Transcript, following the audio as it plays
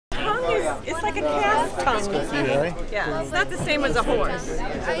It's like a calf tongue. Really? Yeah, it's not the same as a horse.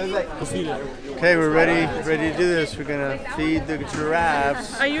 Okay, we're ready to do this. We're gonna feed the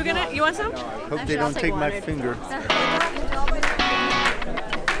giraffes. Are you gonna? You want some? Hope they don't take my finger.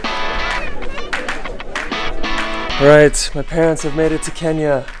 Right, my parents have made it to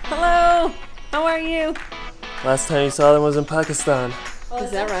Kenya. Hello. How are you? Last time you saw them was in Pakistan. Is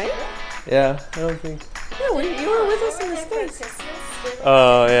that right? Yeah, I don't think. Yeah, you were with us in the States.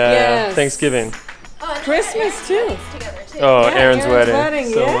 Oh yeah, Yes. yeah. Thanksgiving. Christmas too. Oh, Yeah, Aaron's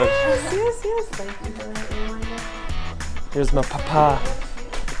wedding. So yes, much. yes. Thank you for that reminder. Here's my papa.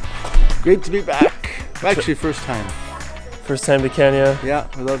 Great to be back. Actually, first time. First time to Kenya. Yeah,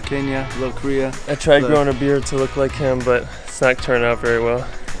 I love Kenya. I love Korea. I tried growing a beard to look like him, but it's not turning out very well.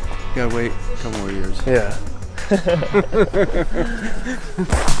 You gotta wait a couple more years. Yeah.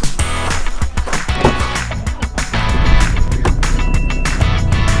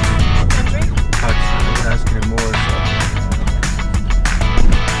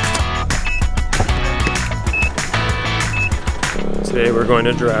 Today we're going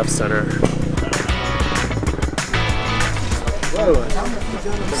to Giraffe Center.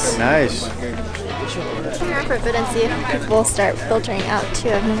 Nice. Come here for a bit and see if people will start filtering out too.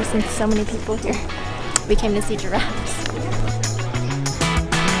 I've never seen so many people here. We came to see giraffes.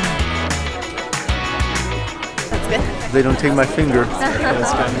 That's good. They don't take my finger.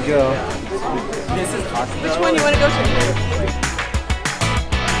 It's time to go. Which one you want to go to?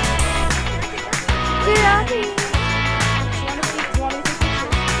 Giraffe!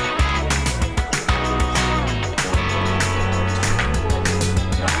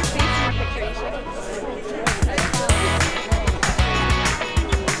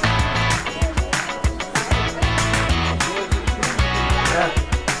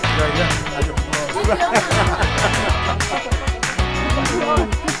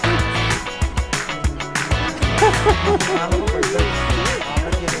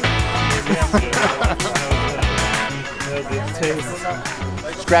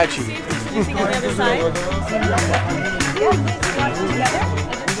 Scratchy. On the other side.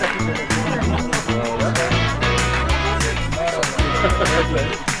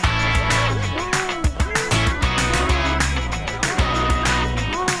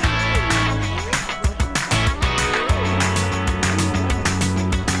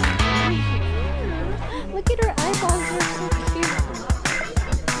 Look at her eyeballs, they're so cute.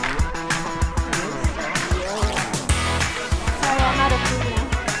 Sorry, I'm out of food now.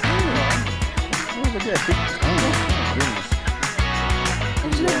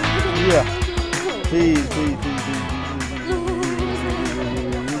 Yeah. Please.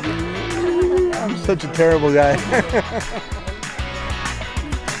 I'm such a terrible guy.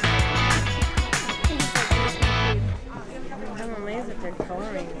 I'm amazed at their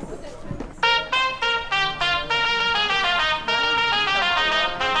coloring.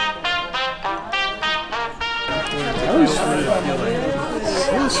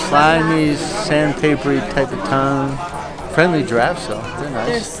 Slimy, sandpapery type of tongue. Friendly giraffes though. They're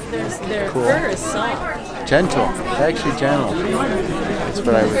nice. Their Cool. fur is soft. Gentle. They're actually gentle. That's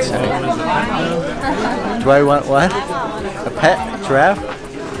what I would say. Do I want what? A pet giraffe?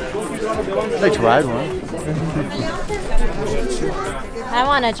 I'd like to ride one. I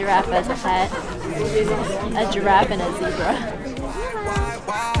want a giraffe as a pet. A giraffe and a zebra.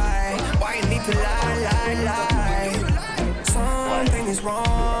 Why you need to lie? Something is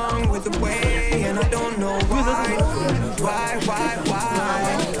wrong with the way, and I don't know why. Why?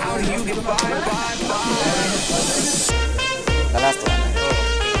 How do you get by? The last one.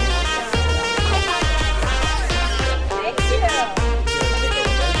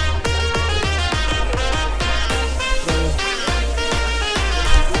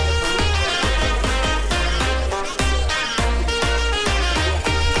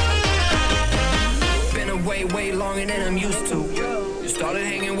 Way longer than I'm used to. You started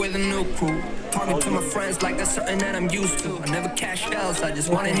hanging with a new crew. Talking to my friends like that's something that I'm used to. I never cash shells, I just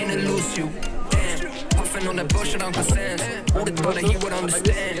wanted him to lose you. Damn, puffing on that bullshit on consent. Would've thought that he would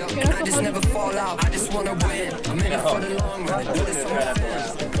understand. And I just never fall out, I just wanna win. I'm in it for the long run, I do this on my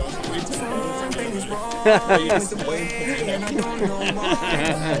fans. Something is wrong with the way, and I don't know why.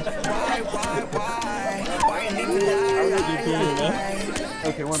 Why you need to lie?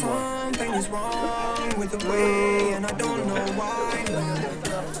 Okay, one more. Something is wrong with the way, and I don't know why.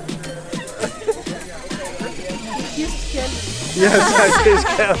 Yes, I kiss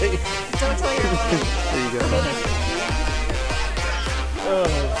Kelly. Don't tell your mom. There you go.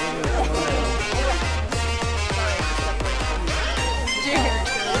 Do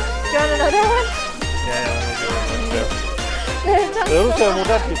you want another one? Me gusta muy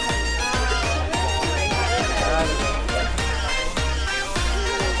rápido.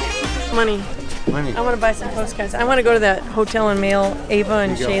 Money. Money. I want to buy some postcards. I want to go to that hotel and mail Ava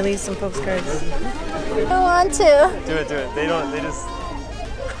and Shaylee some postcards. I want to. Do it. They just...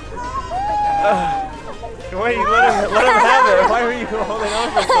 Why you let him have it? Why were you holding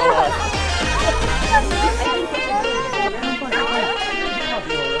on for so long?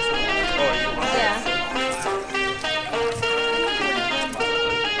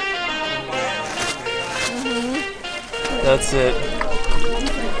 That's it.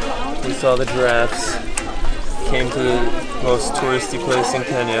 We saw the giraffes. Came to the most touristy place in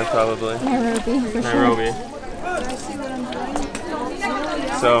Kenya, probably. Nairobi.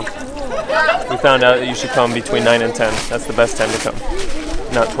 So, we found out that you should come between 9 and 10. That's the best time to come.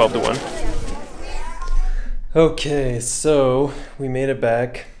 Not 12 to 1. Okay, so we made it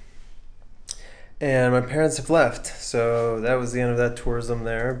back. And my parents have left, so that was the end of that tourism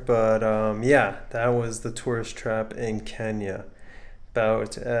there. But yeah, that was the tourist trap in Kenya.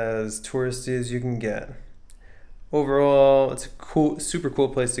 About as touristy as you can get. Overall, it's a cool, super cool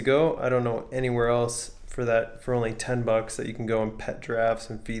place to go. I don't know anywhere else for only $10 that you can go and pet giraffes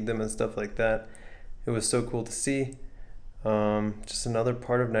and feed them and stuff like that. It was so cool to see. Just another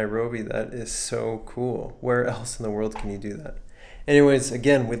part of Nairobi that is so cool. Where else in the world can you do that? Anyways,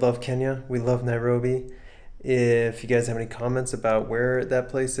 again, we love Kenya. We love Nairobi. If you guys have any comments about where that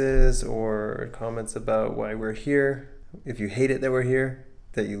place is or comments about why we're here, if you hate it that we're here,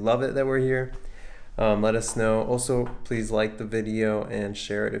 that you love it that we're here, let us know. Also, please like the video and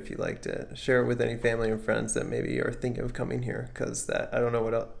share it if you liked it. Share it with any family and friends that maybe are thinking of coming here, because I don't know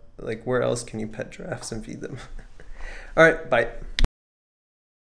what else, like where else can you pet giraffes and feed them? All right, bye.